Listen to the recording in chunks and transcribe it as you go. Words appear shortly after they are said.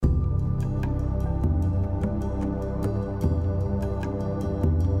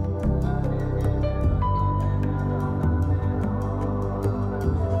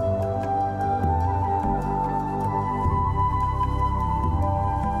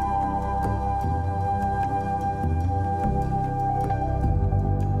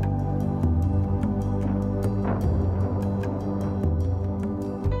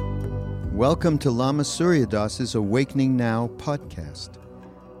Welcome to Lama Surya Das's Awakening Now podcast.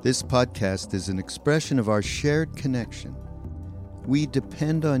 This podcast is an expression of our shared connection. We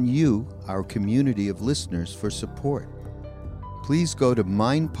depend on you, our community of listeners, for support. Please go to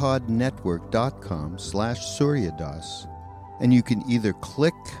mindpodnetwork.com/suryadas, and you can either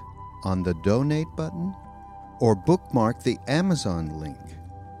click on the donate button or bookmark the Amazon link.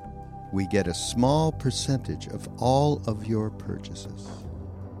 We get a small percentage of all of your purchases.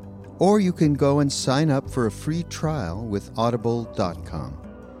 Or you can go and sign up for a free trial with audible.com.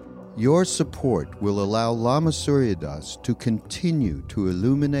 Your support will allow Lama Surya Das to continue to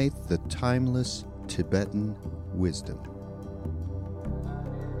illuminate the timeless Tibetan wisdom.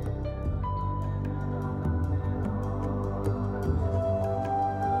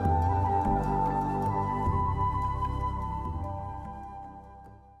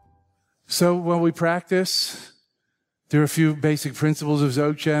 So when we practice, there are a few basic principles of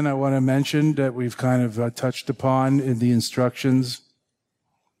Dzogchen I want to mention that we've kind of touched upon in the instructions.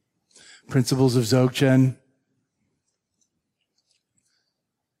 Principles of Dzogchen.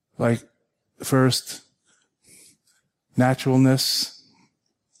 Like, first, naturalness.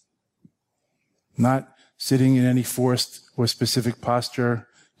 Not sitting in any forced or specific posture.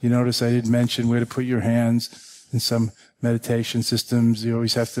 You notice I didn't mention where to put your hands in some meditation systems. You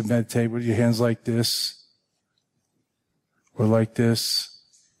always have to meditate with your hands like this, or like this,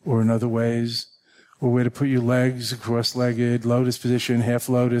 or in other ways, or where to put your legs, cross-legged, lotus position, half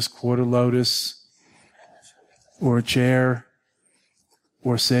lotus, quarter lotus, or a chair,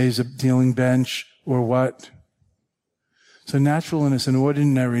 or say a kneeling bench, or what. So naturalness and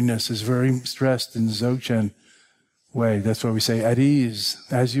ordinariness is very stressed in the Dzogchen way. That's why we say at ease,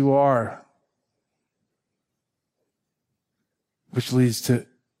 as you are, which leads to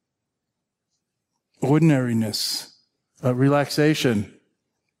ordinariness. Relaxation.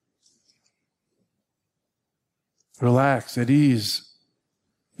 Relax, at ease.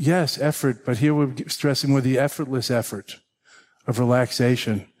 Yes, effort, but here we're stressing more the effortless effort of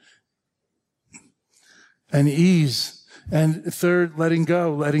relaxation. And ease. And third, letting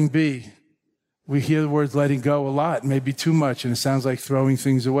go, letting be. We hear the words letting go a lot, maybe too much, and it sounds like throwing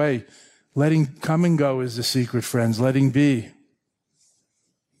things away. Letting come and go is the secret, friends. Letting be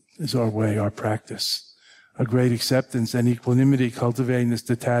is our way, our practice. A great acceptance and equanimity, cultivating this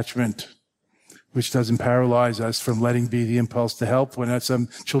detachment, which doesn't paralyze us from letting be the impulse to help when some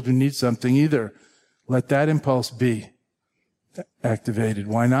children need something either. Let that impulse be activated.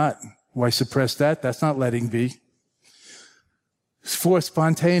 Why not? Why suppress that? That's not letting be. Fourth,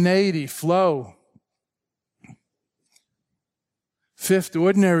 spontaneity, flow. Fifth,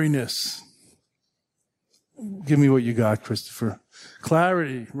 ordinariness. Give me what you got, Christopher.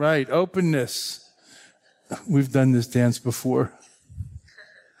 Clarity, right, openness. We've done this dance before.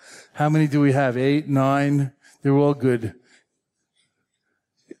 How many do we have? 8, 9? They're all good.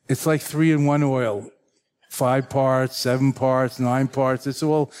 It's like 3-in-1 oil. 5 parts, 7 parts, 9 parts. It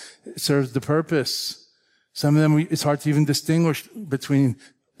serves the purpose. Some of them, it's hard to even distinguish between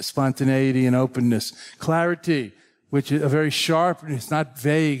spontaneity and openness. Clarity, which is a very sharp, it's not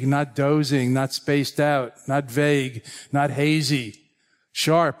vague, not dozing, not spaced out, not vague, not hazy.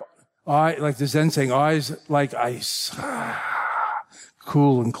 Sharp. Like the Zen saying, eyes like ice.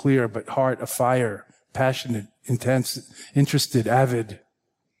 Cool and clear, but heart afire, passionate, intense, interested, avid,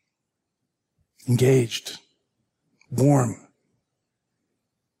 engaged, warm,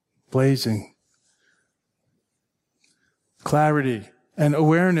 blazing. Clarity and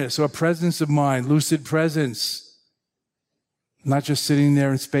awareness or presence of mind, lucid presence. Not just sitting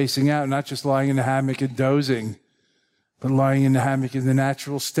there and spacing out, not just lying in the hammock and dozing, but lying in the hammock in the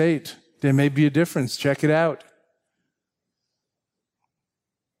natural state. There may be a difference. Check it out.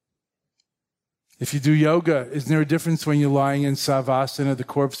 If you do yoga, isn't there a difference when you're lying in savasana, the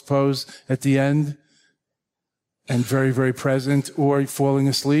corpse pose at the end, and very, very present, or falling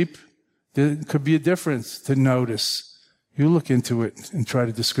asleep? There could be a difference to notice. You look into it and try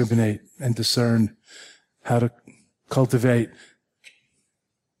to discriminate and discern how to cultivate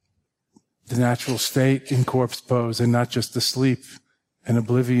the natural state in corpse pose and not just the sleep and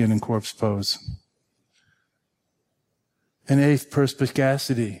oblivion in corpse pose. And eighth,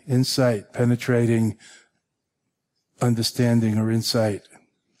 perspicacity, insight, penetrating understanding or insight,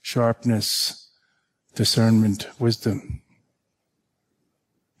 sharpness, discernment, wisdom.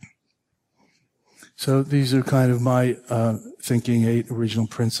 So these are kind of my thinking, 8 original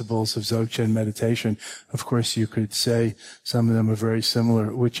principles of Dzogchen meditation. Of course, you could say some of them are very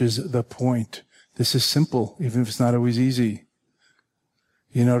similar, which is the point. This is simple, even if it's not always easy.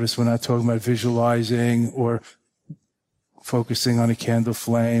 You notice we're not talking about visualizing or focusing on a candle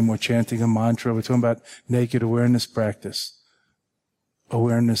flame or chanting a mantra. We're talking about naked awareness practice.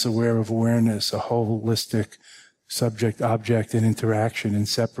 Awareness, aware of awareness, a holistic subject, object, and interaction,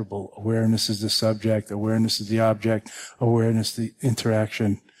 inseparable. Awareness is the subject, awareness is the object, awareness the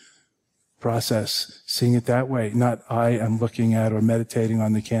interaction process. Seeing it that way, not I am looking at or meditating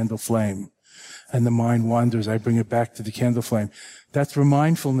on the candle flame. And the mind wanders, I bring it back to the candle flame. That's for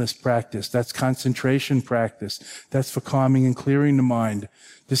mindfulness practice. That's concentration practice. That's for calming and clearing the mind.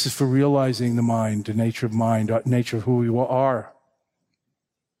 This is for realizing the mind, the nature of who we are.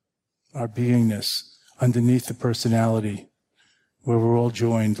 Our beingness underneath the personality, where we're all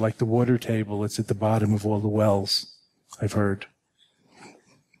joined, like the water table. It's at the bottom of all the wells, I've heard.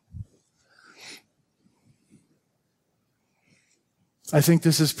 I think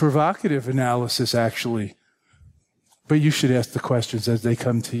this is provocative analysis, actually. But you should ask the questions as they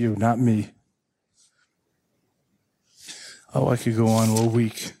come to you, not me. Oh, I could go on all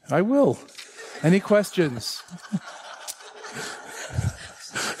week. I will. Any questions?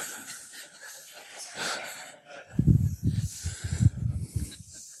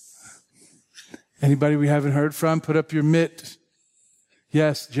 Anybody we haven't heard from? Put up your mitt.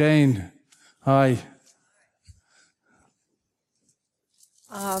 Yes, Jane. Hi.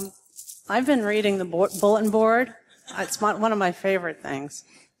 I've been reading the bulletin board. It's one of my favorite things.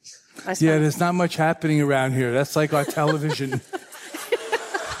 Yeah, there's not much happening around here. That's like our television.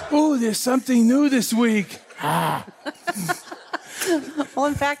 Oh, there's something new this week. Well,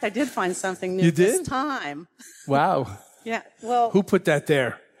 in fact, I did find something new this time. Wow. Yeah, well... Who put that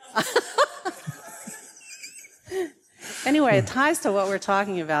there? Anyway, it ties to what we're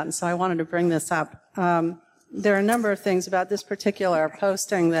talking about, and so I wanted to bring this up. There are a number of things about this particular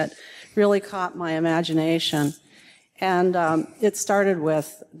posting that really caught my imagination. And it started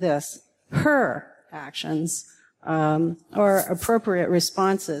with this: her actions or appropriate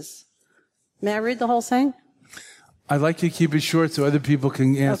responses. May I read the whole thing? I'd like to keep it short so other people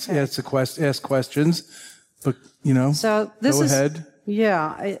can ask questions. But, so this go ahead.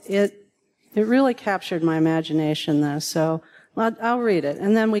 Yeah, it really captured my imagination, though. So I'll read it,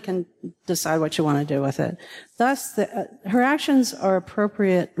 and then we can decide what you want to do with it. Thus, her actions are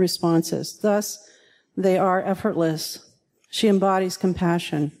appropriate responses. Thus, they are effortless. She embodies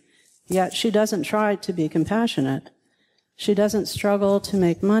compassion, yet she doesn't try to be compassionate. She doesn't struggle to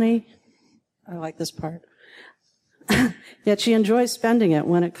make money. I like this part. Yet she enjoys spending it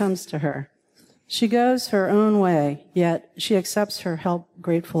when it comes to her. She goes her own way, yet she accepts her help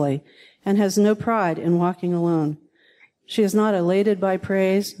gratefully and has no pride in walking alone. She is not elated by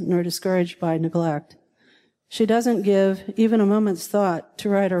praise nor discouraged by neglect. She doesn't give even a moment's thought to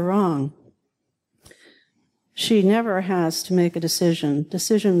right or wrong. She never has to make a decision.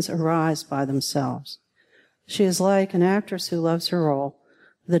 Decisions arise by themselves. She is like an actress who loves her role.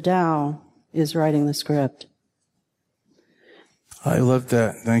 The Tao is writing the script. I love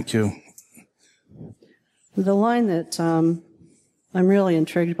that. Thank you. The line that I'm really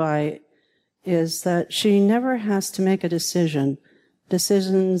intrigued by is that she never has to make a decision.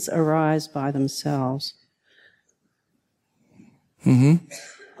 Decisions arise by themselves.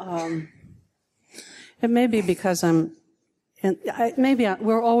 Mm-hmm. It may be because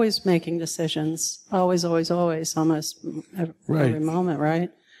we're always making decisions. Always, almost every moment, right?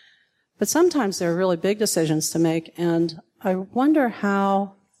 But sometimes there are really big decisions to make, and I wonder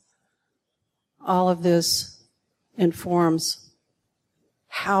how all of this informs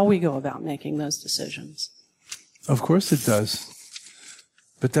how we go about making those decisions. Of course it does.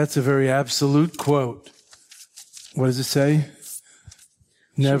 But that's a very absolute quote. What does it say?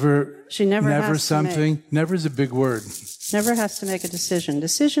 Never something. Never is a big word. Never has to make a decision.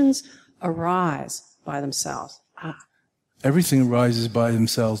 Decisions arise by themselves. Everything arises by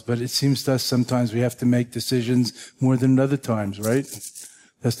themselves, but it seems to us sometimes we have to make decisions more than other times, right?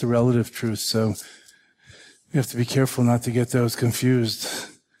 That's the relative truth. So we have to be careful not to get those confused.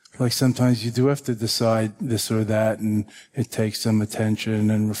 Like sometimes you do have to decide this or that, and it takes some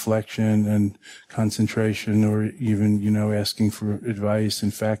attention and reflection and concentration, or even, asking for advice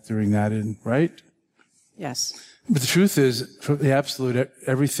and factoring that in, right? Yes. But the truth is, for the absolute,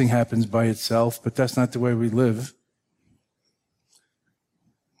 everything happens by itself, but that's not the way we live.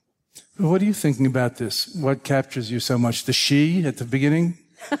 What are you thinking about this? What captures you so much? The she at the beginning?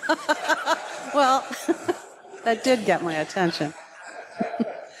 Well, that did get my attention.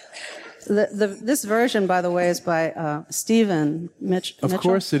 This version, by the way, is by Stephen Mitchell. Of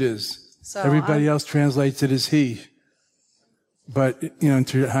course it is. So everybody else translates it as he. But, in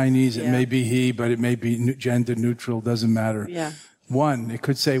Chinese, it may be he, but it may be gender neutral, doesn't matter. Yeah. One, it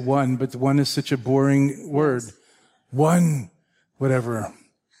could say one, but the one is such a boring word. one, whatever,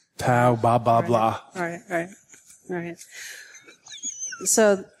 Tao, blah, blah, blah. Right.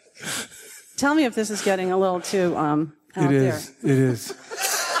 So, tell me if this is getting a little too out there. It is.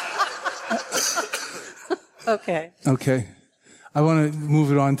 Okay. I want to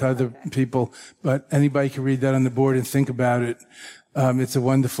move it on to other people, but anybody can read that on the board and think about it. It's a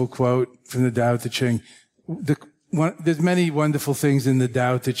wonderful quote from the Tao Te Ching. There's many wonderful things in the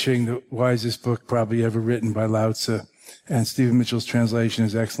Tao Te Ching, the wisest book probably ever written by Lao Tzu, and Stephen Mitchell's translation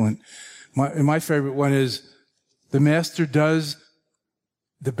is excellent. My favorite one is, the master does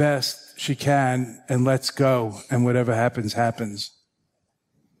the best she can and lets go, and whatever happens, happens.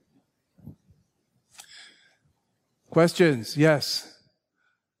 Questions? Yes.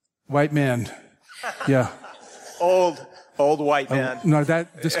 White man. Yeah. Old white man. No,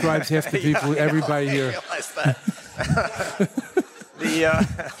 that describes half the people, everybody I here. realize that.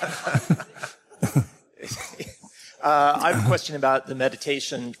 I have a question about the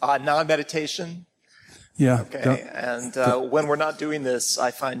meditation, non-meditation. Yeah. Okay. And when we're not doing this,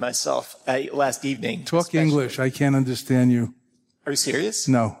 I find myself, last evening. Talk English. I can't understand you. Are you serious?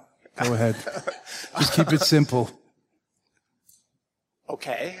 No. Go ahead. Just keep it simple.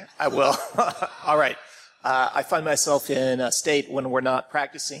 Okay, I will. All right. I find myself in a state when we're not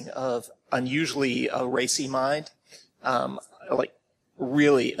practicing of unusually racy mind, like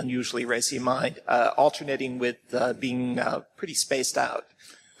really unusually racy mind, alternating with being pretty spaced out,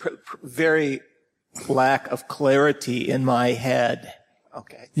 very lack of clarity in my head.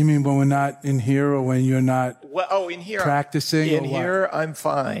 Okay. You mean when we're not in here or when you're not in here, practicing? In here, I'm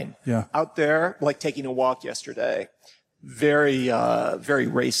fine. Yeah. Out there, like taking a walk yesterday, very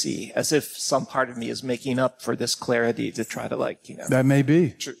racy, as if some part of me is making up for this clarity to try to That may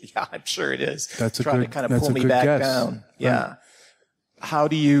be. Yeah, I'm sure it is. That's a trying good, to kind of that's pull a me good back guess. down. Yeah. Right. How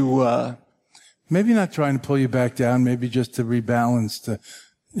do you, Maybe not trying to pull you back down, maybe just to rebalance the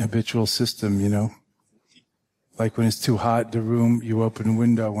habitual system, Like when it's too hot in the room, you open the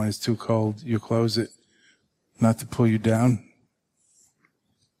window. When it's too cold, you close it. Not to pull you down.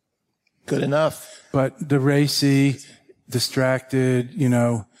 good enough? But the racy, distracted,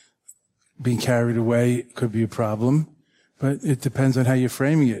 being carried away could be a problem. But it depends on how you're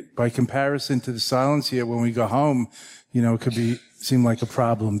framing it. By comparison to the silence here, when we go home, it could seem like a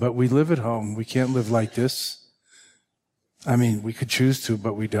problem. But we live at home. We can't live like this. I mean, we could choose to,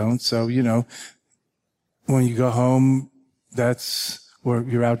 but we don't. So, when you go home, or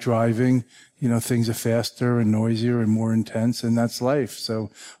you're out driving, things are faster and noisier and more intense, and that's life. So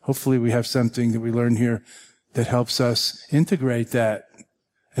hopefully we have something that we learn here that helps us integrate that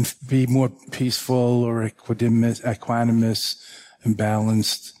and be more peaceful or equanimous and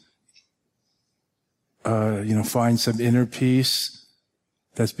balanced. Find some inner peace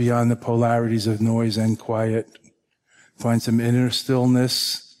that's beyond the polarities of noise and quiet. Find some inner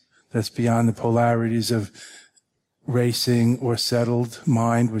stillness that's beyond the polarities of racing or settled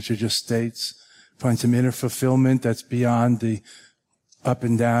mind, which are just states. Find some inner fulfillment that's beyond the up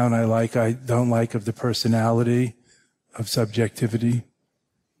and down, I don't like of the personality, of subjectivity.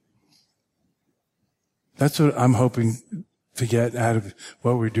 That's what I'm hoping to get out of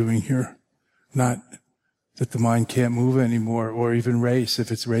what we're doing here. Not that the mind can't move anymore or even race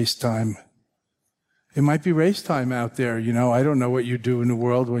if it's race time. It might be race time out there, I don't know what you do in the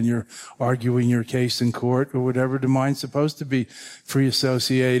world when you're arguing your case in court or whatever. The mind's supposed to be free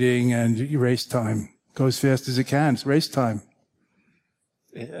associating, and race time. Go as fast as it can. It's race time.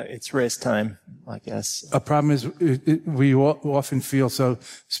 It's race time, I guess. A problem is we often feel so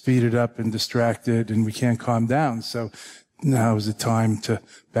speeded up and distracted, and we can't calm down. So now is the time to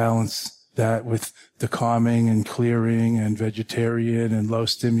balance that with the calming and clearing and vegetarian and low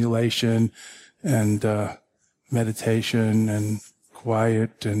stimulation and meditation and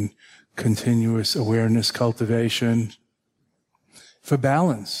quiet and continuous awareness cultivation for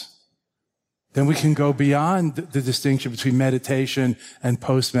balance. Then we can go beyond the distinction between meditation and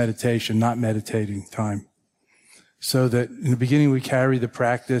post-meditation, not meditating time. So that in the beginning we carry the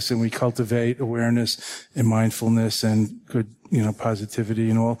practice and we cultivate awareness and mindfulness and good,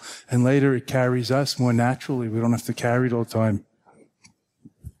 positivity and all. And later it carries us more naturally. We don't have to carry it all the time.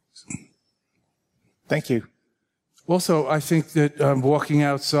 Thank you. Also, I think that walking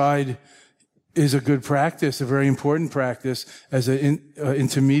outside is a good practice, a very important practice as an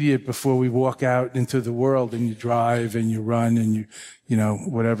intermediate before we walk out into the world and you drive and you run and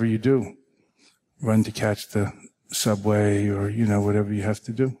whatever you do. Run to catch the subway or, whatever you have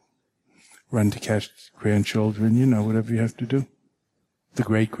to do. Run to catch grandchildren, whatever you have to do. The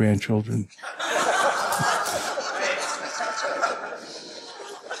great-grandchildren.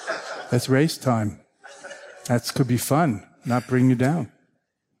 That's race time. That could be fun, not bring you down.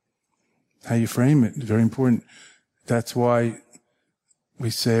 How you frame it is very important. That's why we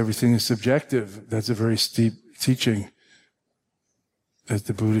say everything is subjective. That's a very steep teaching. As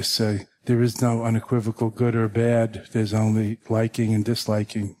the Buddhists say, there is no unequivocal good or bad. There's only liking and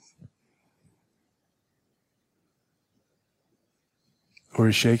disliking. Or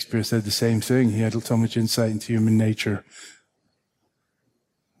as Shakespeare said the same thing. He had so much insight into human nature.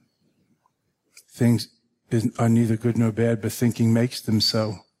 Things are neither good nor bad, but thinking makes them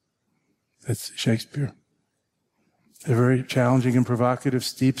so. That's Shakespeare. A very challenging and provocative,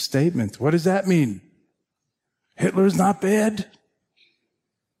 steep statement. What does that mean? Hitler's not bad?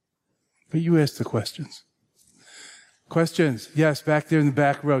 But you ask the questions. Questions? Yes, back there in the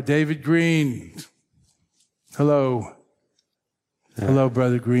back row. David Green. Hello. Hello,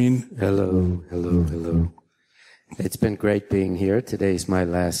 Brother Green. Hello. It's been great being here. Today's my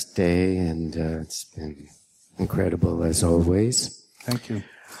last day, and it's been incredible as always. Thank you.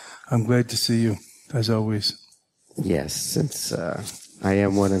 I'm glad to see you, as always. Yes, since I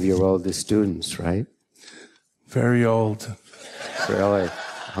am one of your oldest students, right? Very old. Really?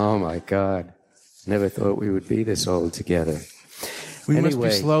 Oh, my God. Never thought we would be this old together. We must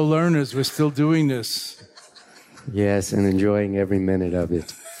be slow learners. We're still doing this. Yes, and enjoying every minute of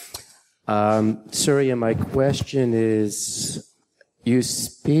it. Surya, my question is, you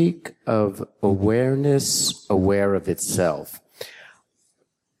speak of awareness aware of itself.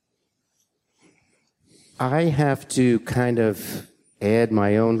 I have to kind of add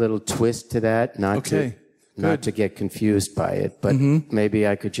my own little twist to that, not to get confused by it, but maybe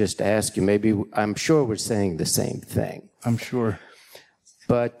I could just ask you, I'm sure we're saying the same thing. I'm sure.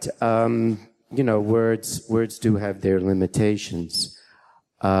 But, words do have their limitations.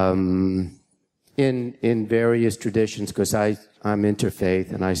 In various traditions, because I'm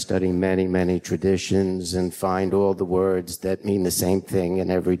interfaith and I study many, many traditions and find all the words that mean the same thing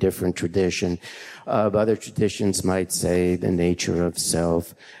in every different tradition. Other traditions might say the nature of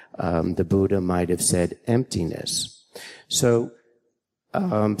self. The Buddha might have said emptiness. So,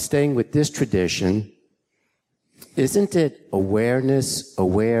 staying with this tradition, isn't it awareness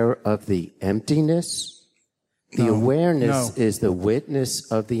aware of the emptiness? The awareness is the witness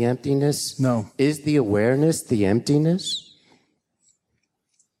of the emptiness? No. Is the awareness the emptiness?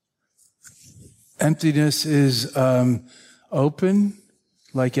 Emptiness is open,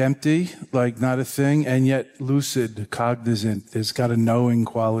 like empty, like not a thing, and yet lucid, cognizant. It's got a knowing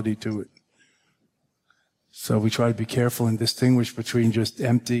quality to it. So we try to be careful and distinguish between just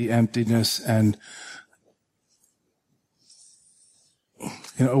emptiness, and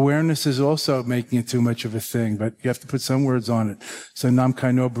awareness is also making it too much of a thing, but you have to put some words on it. So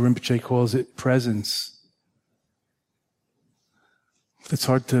Namkhai Nobu Rinpoche calls it presence. It's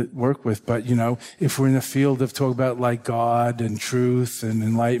hard to work with, but, if we're in the field of talk about like God and truth and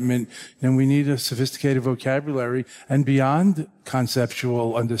enlightenment, then we need a sophisticated vocabulary and beyond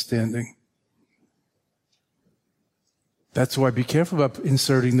conceptual understanding. That's why be careful about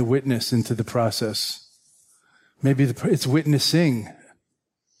inserting the witness into the process. Maybe it's witnessing.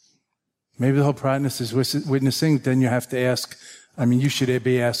 Maybe the whole practice is witnessing, then you have to ask, you should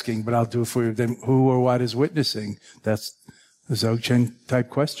be asking, but I'll do it for you. Then who or what is witnessing? That's the Dzogchen type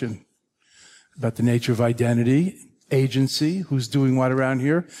question about the nature of identity, agency, who's doing what around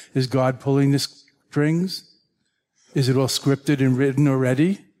here? Is God pulling the strings? Is it all scripted and written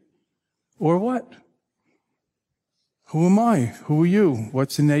already? Or what? Who am I? Who are you?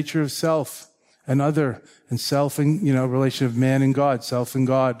 What's the nature of self and other, and self and, relation of man and God, self and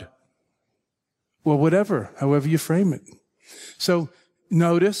God? Well, whatever, however you frame it. So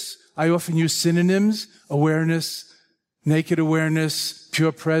notice, I often use synonyms: awareness, naked awareness,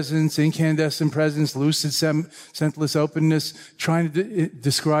 pure presence, incandescent presence, lucid, senseless openness, trying to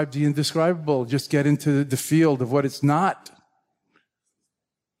describe the indescribable, just get into the field of what it's not.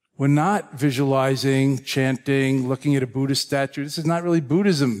 We're not visualizing, chanting, looking at a Buddhist statue. This is not really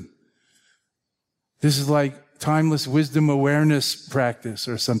Buddhism. This is like timeless wisdom awareness practice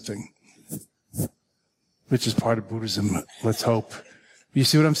or something, which is part of Buddhism, let's hope. You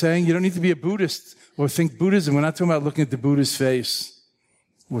see what I'm saying? You don't need to be a Buddhist or think Buddhism. We're not talking about looking at the Buddha's face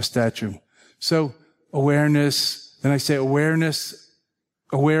or statue. So awareness, then I say awareness,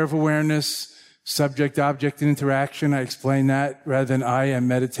 aware of awareness, subject, object, and interaction. I explain that rather than I am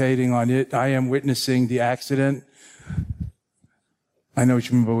meditating on it. I am witnessing the accident. I know what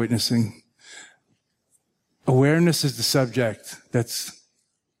you mean by witnessing. Awareness is the subject that's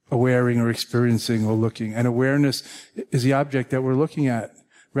awareing or experiencing or looking. And awareness is the object that we're looking at.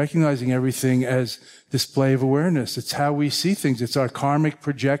 Recognizing everything as display of awareness. It's how we see things. It's our karmic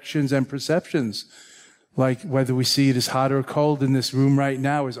projections and perceptions. Like whether we see it as hot or cold in this room right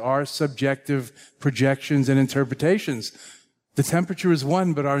now is our subjective projections and interpretations. The temperature is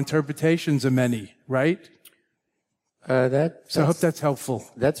one, but our interpretations are many, right? So I hope that's helpful.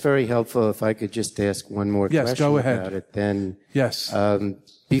 That's very helpful. If I could just ask one more Yes, question go ahead. about it, then Yes.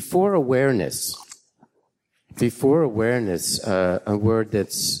 before awareness, a word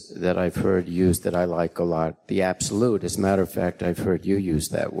that I've heard used that I like a lot, the absolute. As a matter of fact, I've heard you use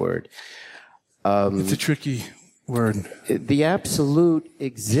that word. It's a tricky word. The absolute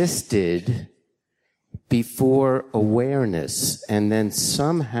existed before awareness, and then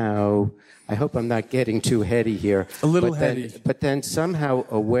somehow, I hope I'm not getting too heady here. A little heady. But then somehow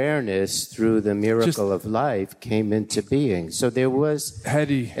awareness through the miracle of life came into being. So there was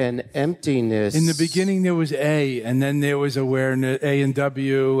heady. An emptiness. In the beginning there was A, and then there was awareness, A and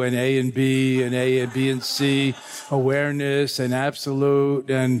W, and A and B, and A and B and C, awareness and absolute,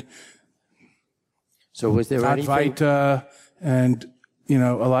 and so was there anything? Advaita, and,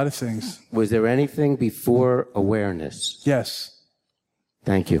 a lot of things. Was there anything before awareness? Yes.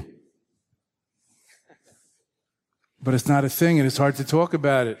 Thank you. But it's not a thing, and it's hard to talk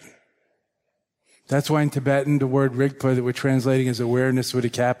about it. That's why in Tibetan, the word Rigpa that we're translating as awareness with a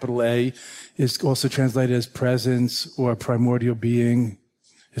capital A is also translated as presence or primordial being.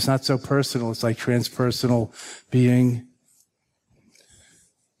 It's not so personal. It's like transpersonal being.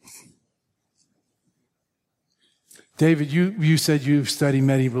 David, you said you study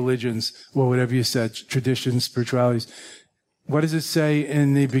many religions, or whatever you said, traditions, spiritualities. What does it say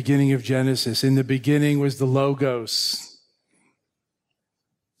in the beginning of Genesis? In the beginning was the Logos.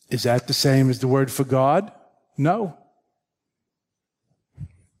 Is that the same as the word for God? No.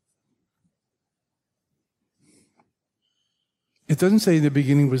 It doesn't say in the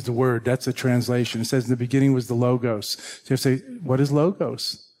beginning was the Word. That's a translation. It says in the beginning was the Logos. So you have to say, what is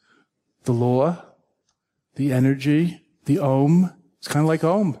Logos? The law, the energy, the Om. It's kind of like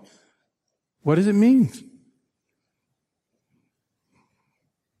Om. What does it mean?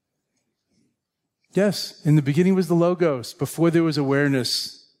 Yes, in the beginning was the Logos, before there was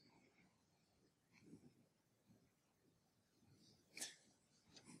awareness.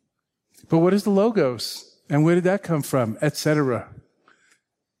 But what is the Logos? And where did that come from? Etc.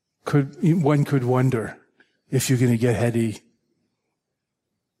 One could wonder if you're going to get heady.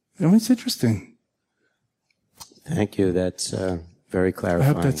 It's interesting. Thank you. That's very clarifying.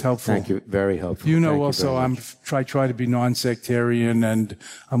 I hope that's helpful. Thank you. Very helpful. I try to be non-sectarian, and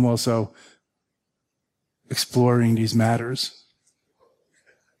I'm also exploring these matters.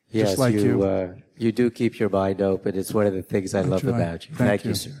 Yes, just like you. You do keep your mind open. It's one of the things I love about you. Thank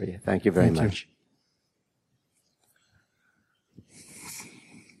you, Surya. Thank you very much.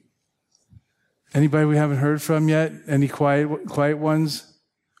 Anybody we haven't heard from yet? Any quiet ones?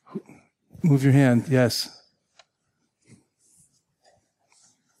 Move your hand. Yes.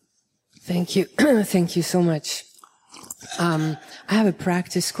 Thank you. Thank you so much. I have a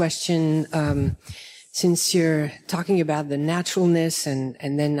practice question. Since you're talking about the naturalness, and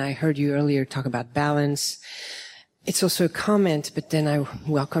then I heard you earlier talk about balance, it's also a comment, but then I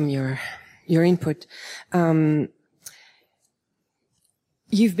welcome your input.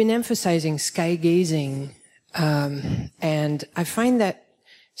 You've been emphasizing sky gazing, and I find that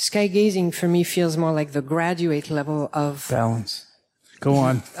sky gazing for me feels more like the graduate level of balance. Go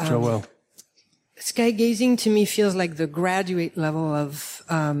on, Joel. Sky gazing to me feels like the graduate level of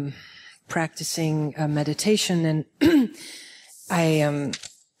practicing meditation, and I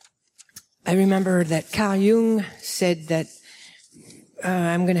remember that Carl Jung said that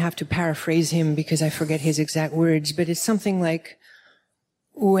I'm going to have to paraphrase him because I forget his exact words, but it's something like,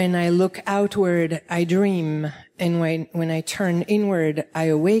 when I look outward, I dream, and when I turn inward, I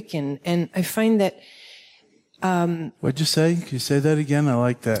awaken. And I find that what'd you say? Can you say that again? I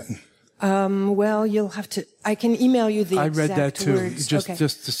like that. Well, you'll have to. I can email you the exact words. I read that too. Words.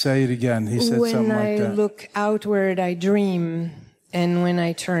 Just to say it again. He said something like that. When I look outward, I dream, and when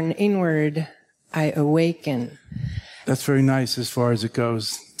I turn inward, I awaken. That's very nice as far as it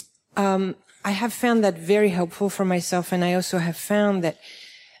goes. I have found that very helpful for myself, and I also have found that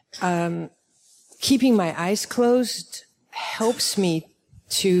keeping my eyes closed helps me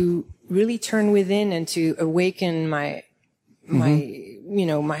to really turn within and to awaken my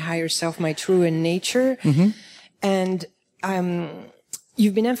higher self, my true nature. Mm-hmm. And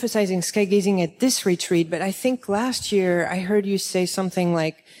you've been emphasizing sky gazing at this retreat, but I think last year I heard you say something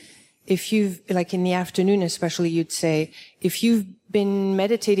like, like in the afternoon especially, you'd say, if you've been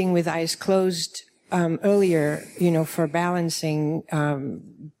meditating with eyes closed earlier, for balancing,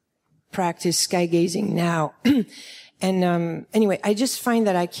 practice sky gazing now. And anyway, I just find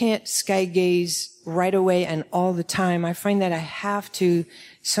that I can't sky gaze right away and all the time. I find that I have to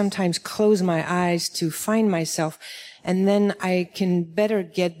sometimes close my eyes to find myself. And then I can better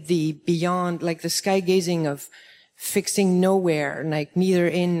get the beyond, like the sky gazing of fixing nowhere, like neither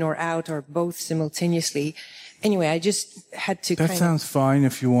in nor out or both simultaneously. Anyway, I just had to That sounds fine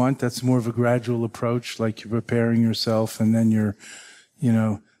if you want. That's more of a gradual approach, like you're preparing yourself and then you're, you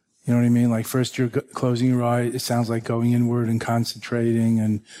know what I mean? Like first you're closing your eye. It sounds like going inward and concentrating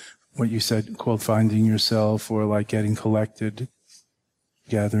and what you said called finding yourself, or like getting collected,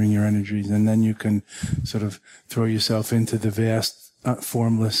 gathering your energies. And then you can sort of throw yourself into the vast,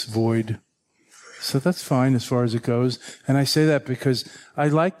 formless void. So that's fine as far as it goes. And I say that because I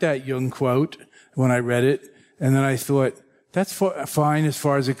like that Jung quote when I read it. And then I thought, that's fine as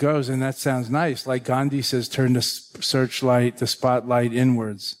far as it goes. And that sounds nice. Like Gandhi says, turn the searchlight, the spotlight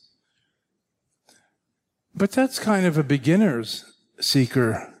inwards. But that's kind of a beginner's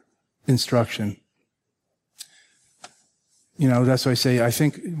seeker instruction. You know, that's why I say, I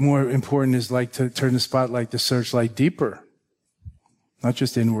think more important is like to turn the spotlight, the searchlight deeper. Not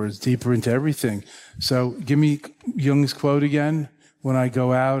just inwards, deeper into everything. So give me Jung's quote again. When I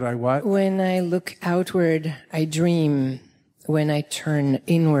go out, I what? When I look outward, I dream. When I turn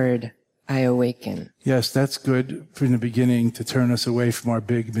inward, I awaken. Yes, that's good from the beginning to turn us away from our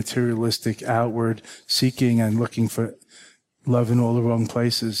big materialistic outward seeking and looking for love in all the wrong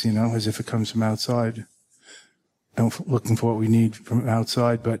places, you know, as if it comes from outside. And looking for what we need from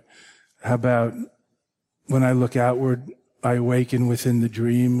outside. But how about when I look outward, I awaken within the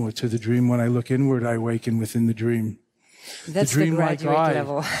dream, or to the dream. When I look inward, I awaken within the dream. That's the graduate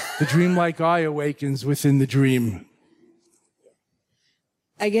level. The dreamlike eye awakens within the dream.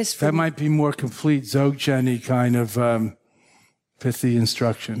 I guess that might be more complete Dzogchen-y kind of pithy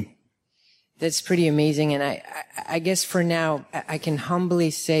instruction. That's pretty amazing. And I guess for now, I can humbly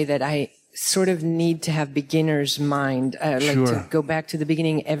say that I sort of need to have beginner's mind, like to go back to the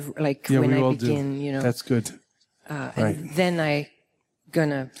beginning, when I begin, you know. That's good. And then I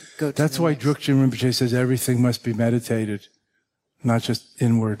gonna go to That's why Drukchen Rinpoche says everything must be meditated, not just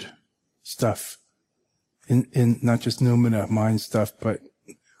inward stuff, in not just noumena, mind stuff,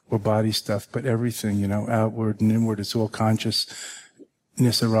 or body stuff, but everything, you know, outward and inward. It's all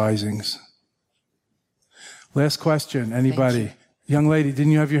consciousness arisings. Last question. Anybody? Young lady,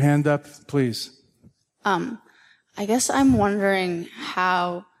 didn't you have your hand up? Please. I guess I'm wondering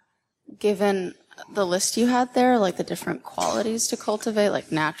how, given the list you had there, like the different qualities to cultivate,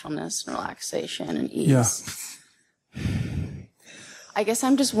 like naturalness and relaxation and ease. Yeah. I guess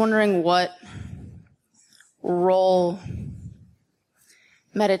I'm just wondering what role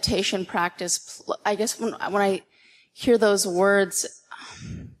meditation practice, I guess when I hear those words,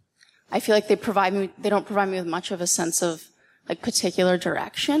 I feel like they don't provide me with much of a sense of like particular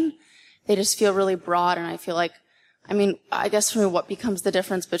direction. They just feel really broad, and I feel like, I guess for me, what becomes the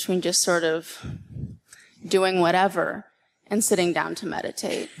difference between just sort of doing whatever and sitting down to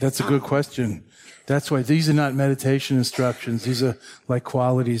meditate? That's a good question. That's why these are not meditation instructions. These are like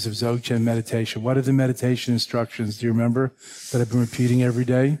qualities of Dzogchen meditation. What are the meditation instructions? Do you remember that I've been repeating every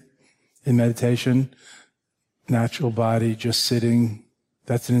day in meditation? Natural body, just sitting.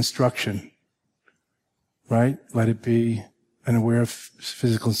 That's an instruction, right? Let it be, and aware of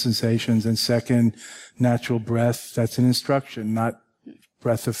physical sensations. And second, natural breath. That's an instruction, not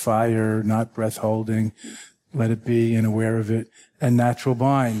breath of fire, not breath holding. Let it be and aware of it. And natural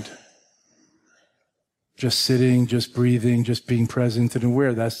mind. Just sitting, just breathing, just being present and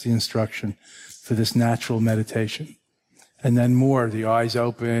aware. That's the instruction for this natural meditation. And then more, the eyes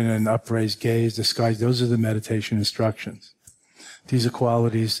open and upraised gaze, the sky. Those are the meditation instructions. These are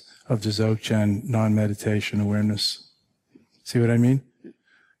qualities of the Dzogchen non-meditation awareness. See what I mean?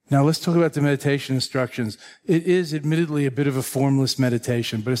 Now let's talk about the meditation instructions. It is admittedly a bit of a formless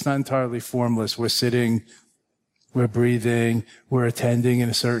meditation, but it's not entirely formless. We're sitting, we're breathing, we're attending in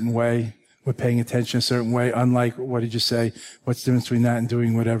a certain way. We're paying attention a certain way, unlike, what did you say? What's the difference between that and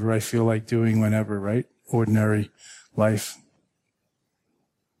doing whatever I feel like doing whenever, right? Ordinary life.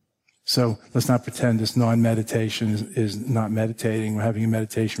 So let's not pretend this non-meditation is not meditating. We're having a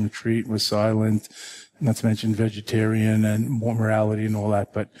meditation retreat. We're silent, not to mention vegetarian and morality and all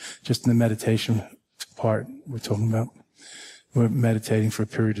that, but just in the meditation part we're talking about. We're meditating for a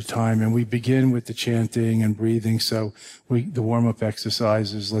period of time, and we begin with the chanting and breathing. So the warm-up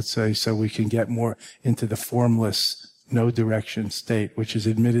exercises, let's say, so we can get more into the formless, no direction state, which is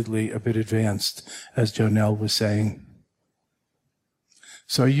admittedly a bit advanced, as Jonelle was saying.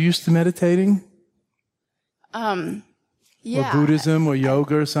 So are you used to meditating? Yeah. Or Buddhism or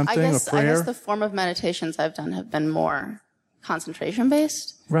yoga or something, or prayer? I guess the form of meditations I've done have been more concentration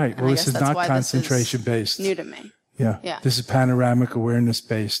based. Right. And Well, I this guess is that's not why this is concentration based. New to me. Yeah. Yeah. This is panoramic awareness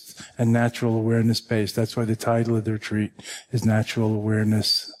based and natural awareness based. That's why the title of the retreat is Natural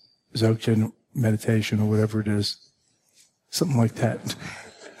Awareness, Dzogchen Meditation, or whatever it is. Something like that.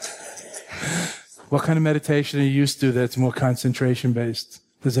 What kind of meditation are you used to that's more concentration based?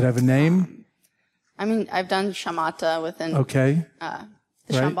 Does it have a name? I mean, I've done shamatha within Okay. the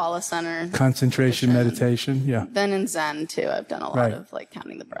Right. Shambhala Center. Concentration meditation. Yeah. Then in Zen too, I've done a lot Right. of like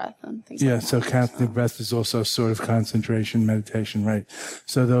counting the breath and things Yeah, like that. so counting the breath is also sort of concentration meditation, right?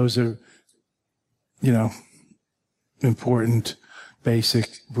 So those are, important,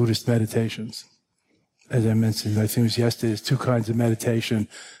 basic Buddhist meditations. As I mentioned, I think it was yesterday, there's two kinds of meditation.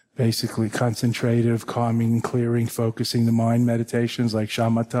 Basically, concentrative, calming, clearing, focusing the mind meditations like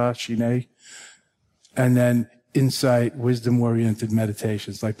shamatha, shine. And then insight, wisdom-oriented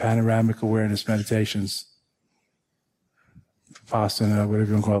meditations like panoramic awareness meditations. Vipassana,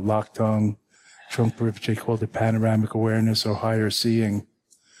 whatever you want to call it, Laktung, Trungpa Rinpoche called it panoramic awareness or higher seeing.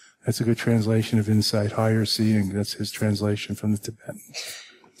 That's a good translation of insight, higher seeing. That's his translation from the Tibetan.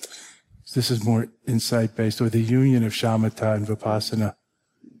 This is more insight-based, or the union of shamatha and vipassana.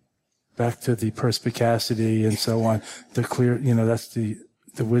 Back to the perspicacity and so on. The clear, that's the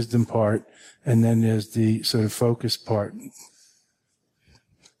wisdom part. And then there's the sort of focus part.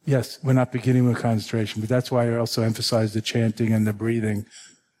 Yes, we're not beginning with concentration, but that's why I also emphasize the chanting and the breathing.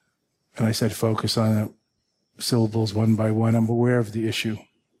 And I said focus on the syllables one by one. I'm aware of the issue.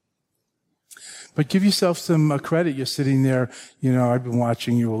 But give yourself some credit. You're sitting there, I've been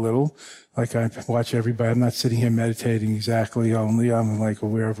watching you a little, like I watch everybody. I'm not sitting here meditating exactly only. I'm like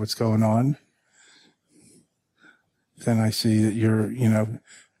aware of what's going on. Then I see that you're,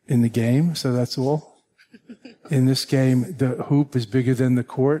 in the game, so that's all. In this game, the hoop is bigger than the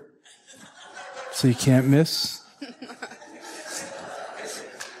court, so you can't miss.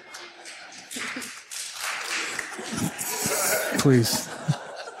 Please.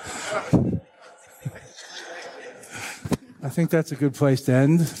 I think that's a good place to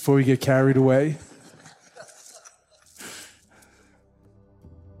end before we get carried away.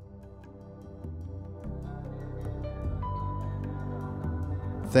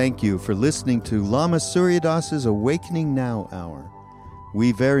 Thank you for listening to Lama Surya Das's Awakening Now Hour.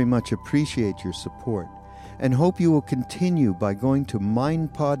 We very much appreciate your support and hope you will continue by going to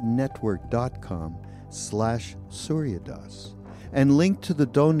mindpodnetwork.com/suryadas and link to the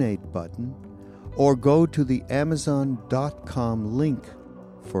donate button, or go to the Amazon.com link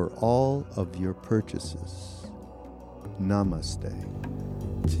for all of your purchases. Namaste.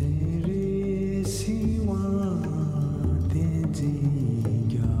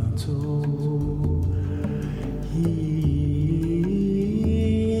 To